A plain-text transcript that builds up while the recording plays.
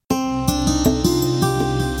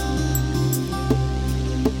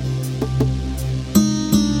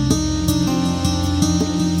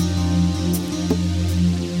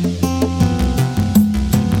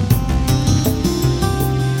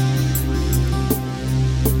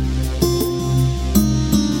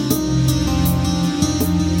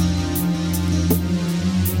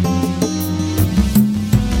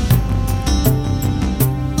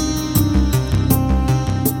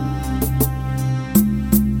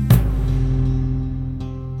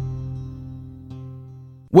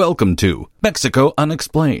Welcome to Mexico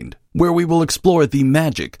Unexplained, where we will explore the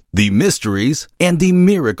magic, the mysteries, and the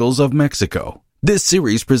miracles of Mexico. This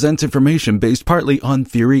series presents information based partly on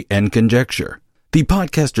theory and conjecture. The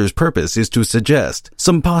podcaster's purpose is to suggest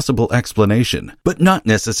some possible explanation, but not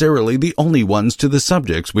necessarily the only ones to the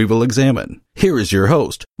subjects we will examine. Here is your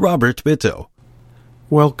host, Robert Bitto.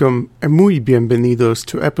 Welcome and muy bienvenidos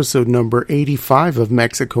to episode number 85 of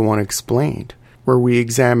Mexico Unexplained, where we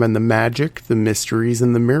examine the magic, the mysteries,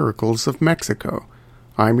 and the miracles of Mexico.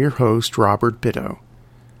 I'm your host, Robert Bitto.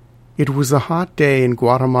 It was a hot day in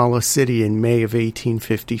Guatemala City in May of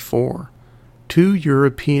 1854. Two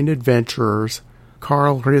European adventurers,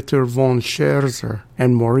 Karl Ritter von Scherzer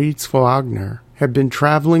and Moritz Wagner, had been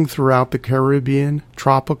traveling throughout the Caribbean,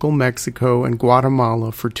 tropical Mexico, and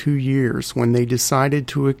Guatemala for 2 years when they decided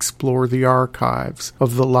to explore the archives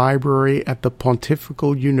of the library at the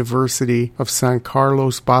Pontifical University of San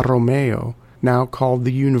Carlos Borromeo, now called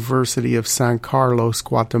the University of San Carlos,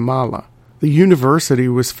 Guatemala. The university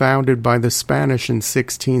was founded by the Spanish in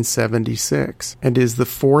 1676 and is the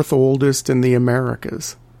fourth oldest in the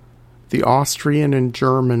Americas. The Austrian and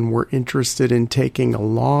German were interested in taking a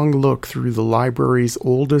long look through the library's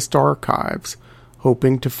oldest archives,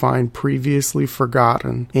 hoping to find previously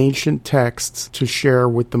forgotten ancient texts to share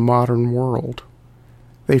with the modern world.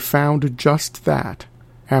 They found just that.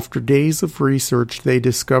 After days of research, they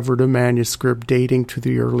discovered a manuscript dating to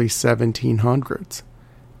the early 1700s.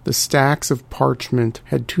 The stacks of parchment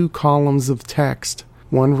had 2 columns of text,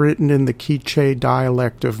 one written in the Quiche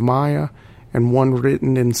dialect of Maya and one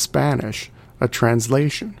written in Spanish, a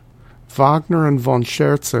translation. Wagner and von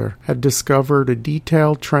Scherzer had discovered a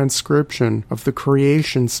detailed transcription of the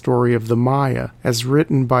creation story of the Maya as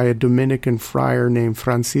written by a Dominican friar named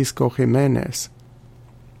Francisco Jimenez.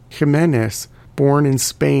 Jimenez, born in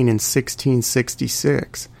Spain in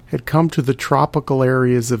 1666, had come to the tropical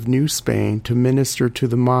areas of New Spain to minister to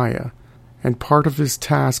the Maya, and part of his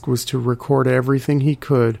task was to record everything he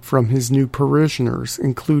could from his new parishioners,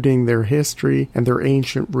 including their history and their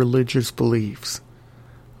ancient religious beliefs.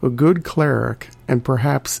 A good cleric, and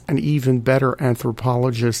perhaps an even better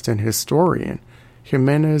anthropologist and historian,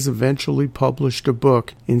 Jimenez eventually published a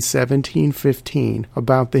book in 1715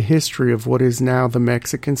 about the history of what is now the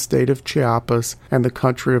Mexican state of Chiapas and the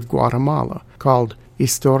country of Guatemala, called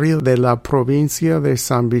Historia de la Provincia de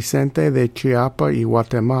San Vicente de Chiapa y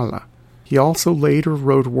Guatemala. He also later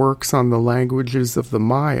wrote works on the languages of the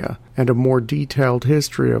Maya and a more detailed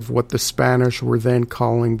history of what the Spanish were then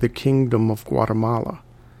calling the Kingdom of Guatemala.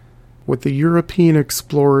 What the European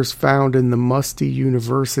explorers found in the musty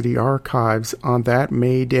university archives on that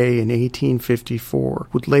May day in 1854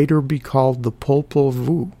 would later be called the Popol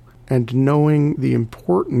Vuh, and knowing the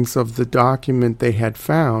importance of the document they had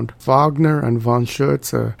found, Wagner and von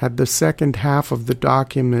Scherzer had the second half of the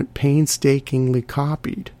document painstakingly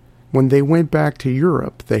copied. When they went back to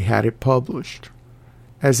Europe, they had it published.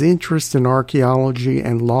 As interest in archaeology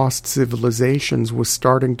and lost civilizations was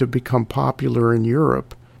starting to become popular in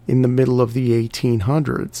Europe in the middle of the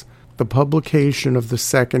 1800s, the publication of the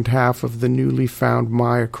second half of the newly found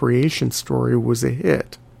Maya creation story was a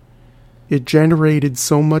hit. It generated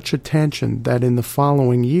so much attention that in the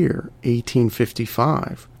following year,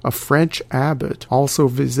 1855, a French abbot also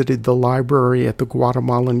visited the library at the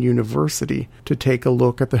Guatemalan University to take a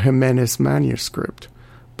look at the Jimenez manuscript.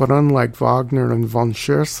 But unlike Wagner and von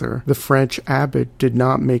Scherzer, the French abbot did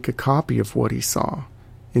not make a copy of what he saw.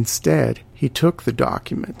 Instead, he took the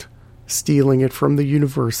document, stealing it from the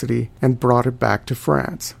university, and brought it back to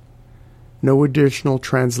France. No additional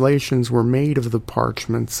translations were made of the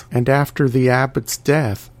parchments, and after the abbot's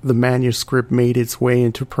death, the manuscript made its way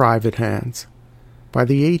into private hands. By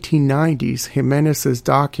the 1890s, Jimenez's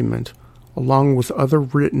document, along with other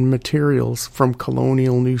written materials from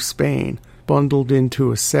colonial New Spain, bundled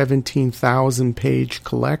into a 17,000-page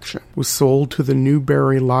collection, was sold to the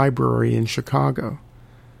Newberry Library in Chicago.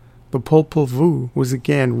 The Popol Vuh was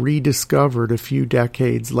again rediscovered a few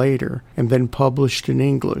decades later, and then published in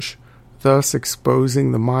English, thus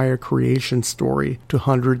exposing the Maya creation story to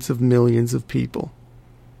hundreds of millions of people.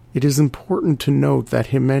 It is important to note that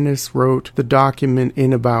Jimenez wrote the document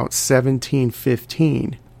in about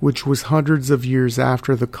 1715, which was hundreds of years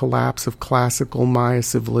after the collapse of classical Maya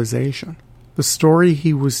civilization. The story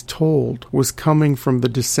he was told was coming from the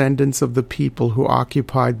descendants of the people who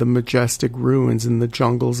occupied the majestic ruins in the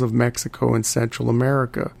jungles of Mexico and Central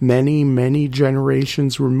America, many, many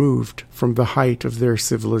generations removed from the height of their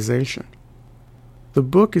civilization. The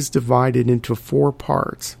book is divided into 4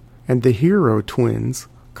 parts, and the hero twins,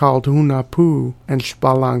 called Hunahpu and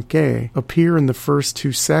Xbalanque, appear in the first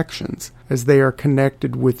two sections, as they are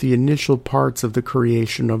connected with the initial parts of the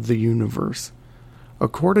creation of the universe.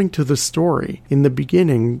 According to the story, in the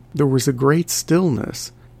beginning there was a great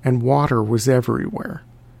stillness, and water was everywhere.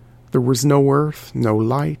 There was no earth, no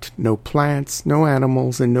light, no plants, no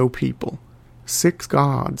animals, and no people. 6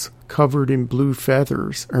 gods, covered in blue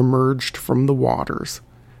feathers, emerged from the waters.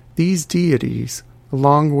 These deities,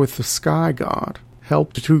 along with the sky god,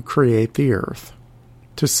 helped to create the earth.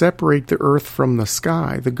 To separate the earth from the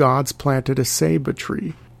sky, the gods planted a ceiba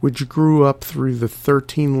tree, which grew up through the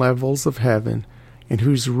 13 levels of heaven, and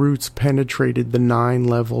whose roots penetrated the 9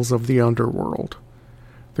 levels of the underworld.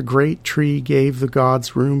 The great tree gave the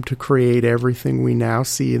gods room to create everything we now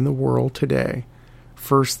see in the world today.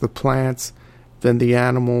 First the plants, then the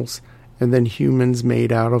animals, and then humans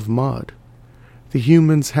made out of mud. The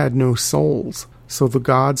humans had no souls, so the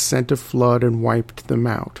gods sent a flood and wiped them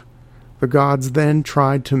out. The gods then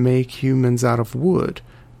tried to make humans out of wood,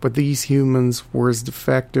 but these humans were as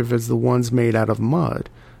defective as the ones made out of mud,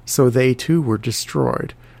 so they too were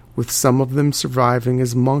destroyed, with some of them surviving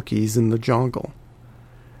as monkeys in the jungle.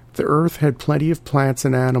 The earth had plenty of plants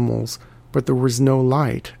and animals, but there was no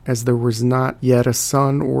light, as there was not yet a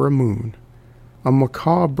sun or a moon. A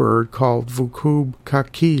macaw bird called Vukub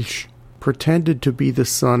Kakish pretended to be the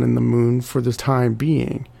sun and the moon for the time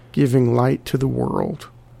being, giving light to the world.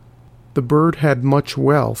 The bird had much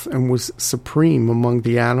wealth and was supreme among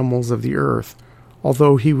the animals of the earth,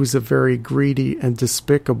 although he was a very greedy and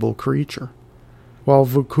despicable creature. While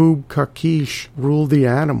Vukub Kakish ruled the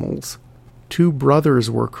animals, 2 brothers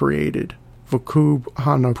were created, Vukub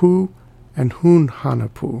Hanapu and Hun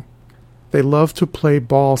Hanapu. They loved to play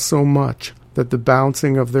ball so much that the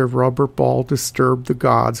bouncing of their rubber ball disturbed the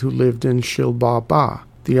gods who lived in Shilbaba,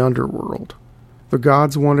 the underworld. The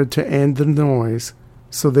gods wanted to end the noise,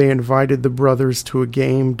 so they invited the brothers to a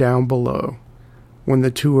game down below. When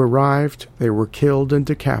the 2 arrived, they were killed and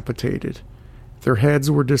decapitated. Their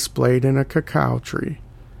heads were displayed in a cacao tree.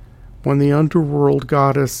 When the underworld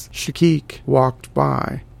goddess Shikik walked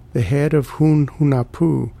by, the head of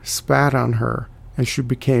Hunahpu spat on her, and she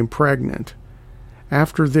became pregnant.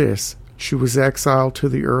 After this, she was exiled to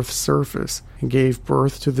the earth's surface and gave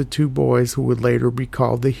birth to the 2 boys who would later be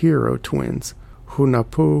called the hero twins,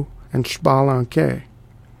 Hunahpu and Xbalanque.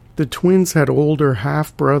 The twins had older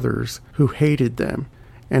half-brothers who hated them,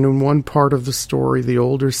 and in one part of the story the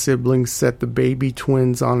older siblings set the baby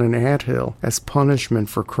twins on an anthill as punishment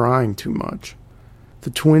for crying too much.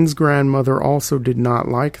 The twins' grandmother also did not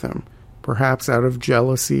like them, perhaps out of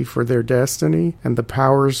jealousy for their destiny and the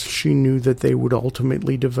powers she knew that they would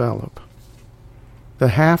ultimately develop. The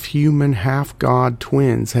half-human, half-god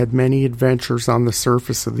twins had many adventures on the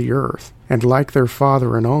surface of the earth, and like their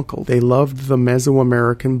father and uncle, they loved the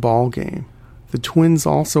Mesoamerican ball game. The twins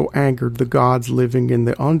also angered the gods living in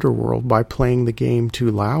the underworld by playing the game too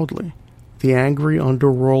loudly. The angry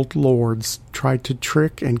underworld lords tried to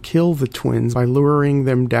trick and kill the twins by luring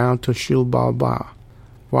them down to Shilbaba.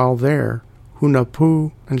 While there,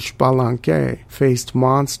 Hunahpu and Xbalanque faced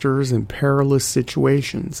monsters and perilous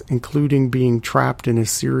situations, including being trapped in a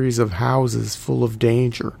series of houses full of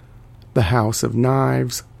danger. The House of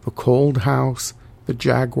Knives, the Cold House, the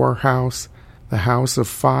Jaguar House, the House of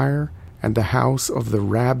Fire, and the House of the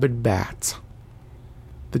Rabid Bats.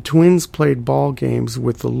 The twins played ball games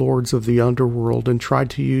with the lords of the underworld and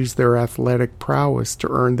tried to use their athletic prowess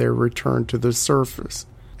to earn their return to the surface.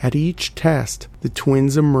 At each test, the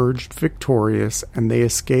twins emerged victorious and they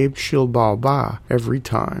escaped Shilbaba every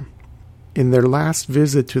time. In their last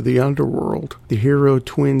visit to the underworld, the hero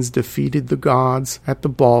twins defeated the gods at the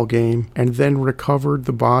ball game and then recovered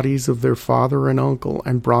the bodies of their father and uncle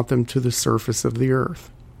and brought them to the surface of the earth.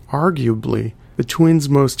 Arguably, the twins'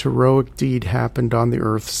 most heroic deed happened on the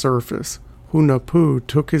earth's surface. Hunahpu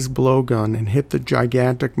took his blowgun and hit the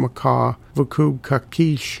gigantic macaw Vukub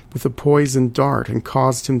Kakish with a poisoned dart and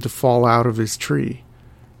caused him to fall out of his tree.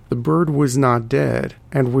 The bird was not dead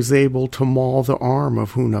and was able to maul the arm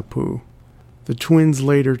of Hunahpu. The twins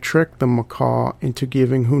later tricked the macaw into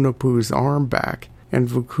giving Hunahpu's arm back, and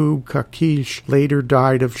Vukub Kakish later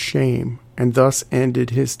died of shame and thus ended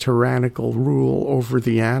his tyrannical rule over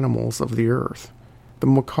the animals of the earth. The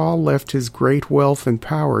macaw left his great wealth and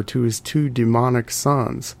power to his 2 demonic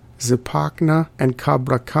sons, Zipacna and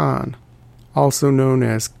Cabracan, also known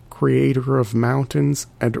as Creator of Mountains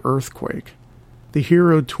and Earthquake. The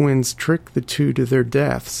hero twins tricked the 2 to their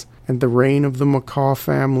deaths, and the reign of the macaw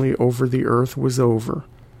family over the earth was over.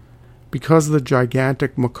 Because the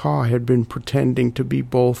gigantic macaw had been pretending to be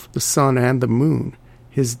both the sun and the moon,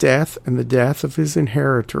 His death and the death of his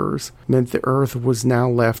inheritors meant the earth was now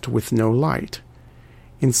left with no light.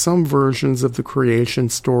 In some versions of the creation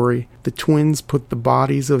story, the twins put the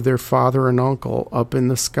bodies of their father and uncle up in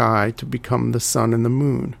the sky to become the sun and the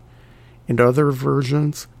moon. In other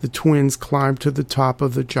versions, the twins climbed to the top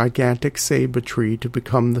of the gigantic ceiba tree to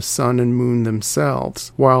become the sun and moon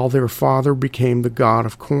themselves, while their father became the god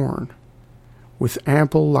of corn. With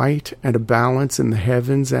ample light and a balance in the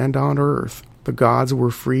heavens and on earth, the gods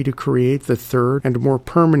were free to create the third and more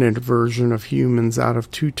permanent version of humans out of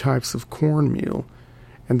two types of cornmeal,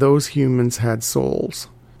 and those humans had souls.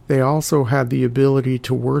 They also had the ability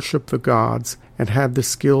to worship the gods and had the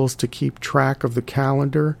skills to keep track of the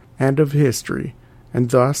calendar and of history,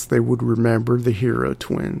 and thus they would remember the hero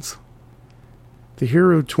twins. The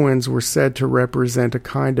hero twins were said to represent a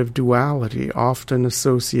kind of duality often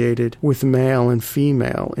associated with male and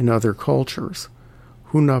female in other cultures.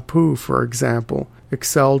 Hunahpu, for example,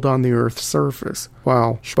 excelled on the earth's surface,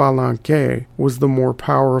 while Xbalanque was the more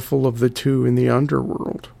powerful of the two in the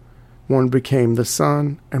underworld. One became the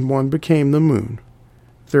sun, and one became the moon.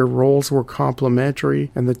 Their roles were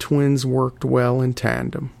complementary, and the twins worked well in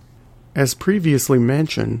tandem. As previously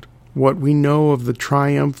mentioned, what we know of the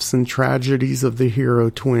triumphs and tragedies of the hero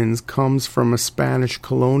twins comes from a Spanish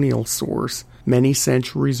colonial source many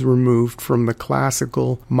centuries removed from the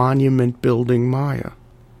classical monument-building Maya.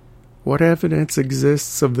 What evidence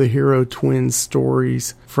exists of the hero twins'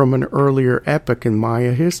 stories from an earlier epoch in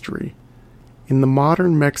Maya history? In the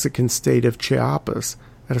modern Mexican state of Chiapas,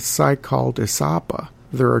 at a site called Izapa,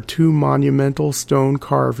 there are two monumental stone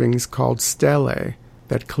carvings called stelae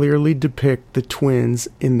that clearly depict the twins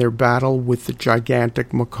in their battle with the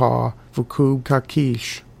gigantic macaw Vakub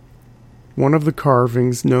Kakish. One of the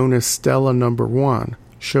carvings, known as Stela No. 1,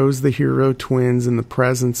 shows the hero twins in the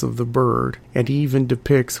presence of the bird, and even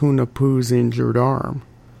depicts Hunahpu's injured arm.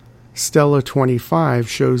 Stela 25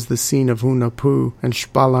 shows the scene of Hunahpu and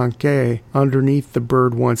Xbalanque underneath the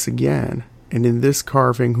bird once again, and in this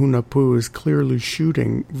carving Hunahpu is clearly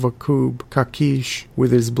shooting Vakub Kakish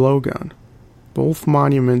with his blowgun. Both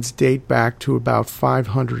monuments date back to about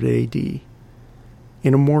 500 AD.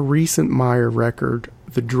 In a more recent Maya record,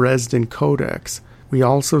 the Dresden Codex, we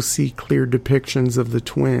also see clear depictions of the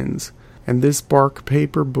twins, and this bark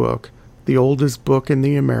paper book, the oldest book in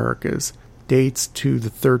the Americas, dates to the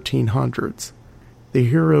 1300s. The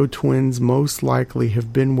hero twins most likely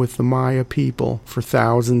have been with the Maya people for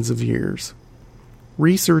thousands of years.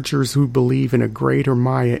 Researchers who believe in a greater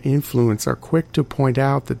Maya influence are quick to point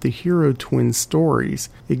out that the hero twin stories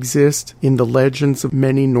exist in the legends of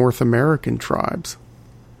many North American tribes.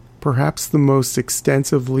 Perhaps the most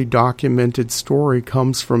extensively documented story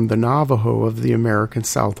comes from the Navajo of the American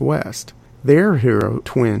Southwest. Their hero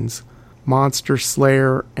twins, Monster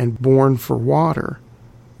Slayer and Born for Water,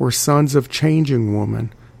 were sons of Changing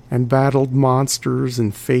Woman and battled monsters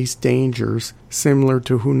and faced dangers similar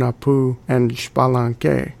to Hunahpu and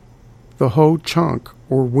Xbalanque. The Ho-Chunk,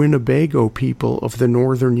 or Winnebago people of the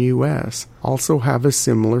northern U.S., also have a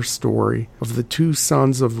similar story of the two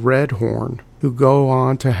sons of Redhorn, who go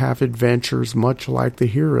on to have adventures much like the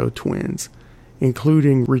hero twins,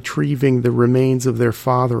 including retrieving the remains of their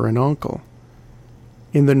father and uncle.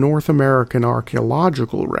 In the North American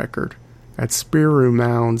archaeological record, at Spiru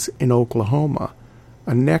Mounds in Oklahoma,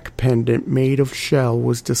 a neck pendant made of shell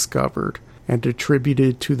was discovered and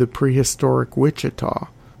attributed to the prehistoric Wichita,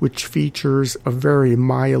 which features a very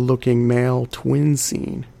Maya-looking male twin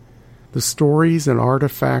scene. The stories and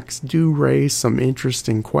artifacts do raise some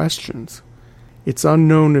interesting questions. It's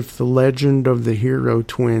unknown if the legend of the hero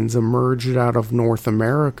twins emerged out of North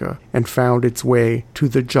America and found its way to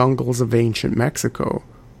the jungles of ancient Mexico,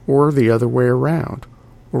 or the other way around,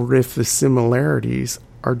 or if the similarities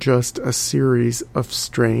are just a series of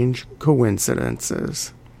strange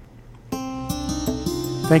coincidences.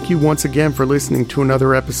 Thank you once again for listening to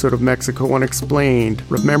another episode of Mexico Unexplained.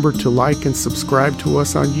 Remember to like and subscribe to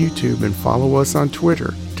us on YouTube and follow us on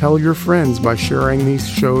Twitter. Tell your friends by sharing these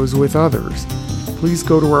shows with others. Please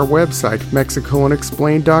go to our website,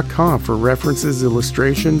 MexicoUnexplained.com, for references,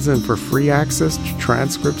 illustrations, and for free access to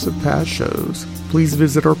transcripts of past shows. Please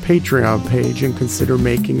visit our Patreon page and consider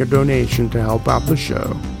making a donation to help out the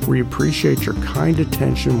show. We appreciate your kind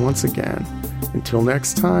attention once again. Until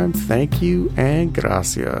next time, thank you and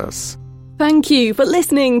gracias. Thank you for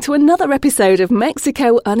listening to another episode of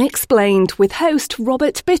Mexico Unexplained with host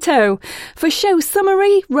Robert Bitto. For show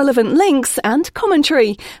summary, relevant links and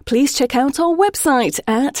commentary, please check out our website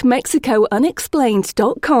at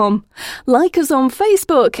mexicounexplained.com. Like us on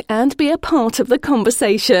Facebook and be a part of the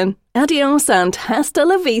conversation. Adios and hasta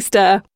la vista.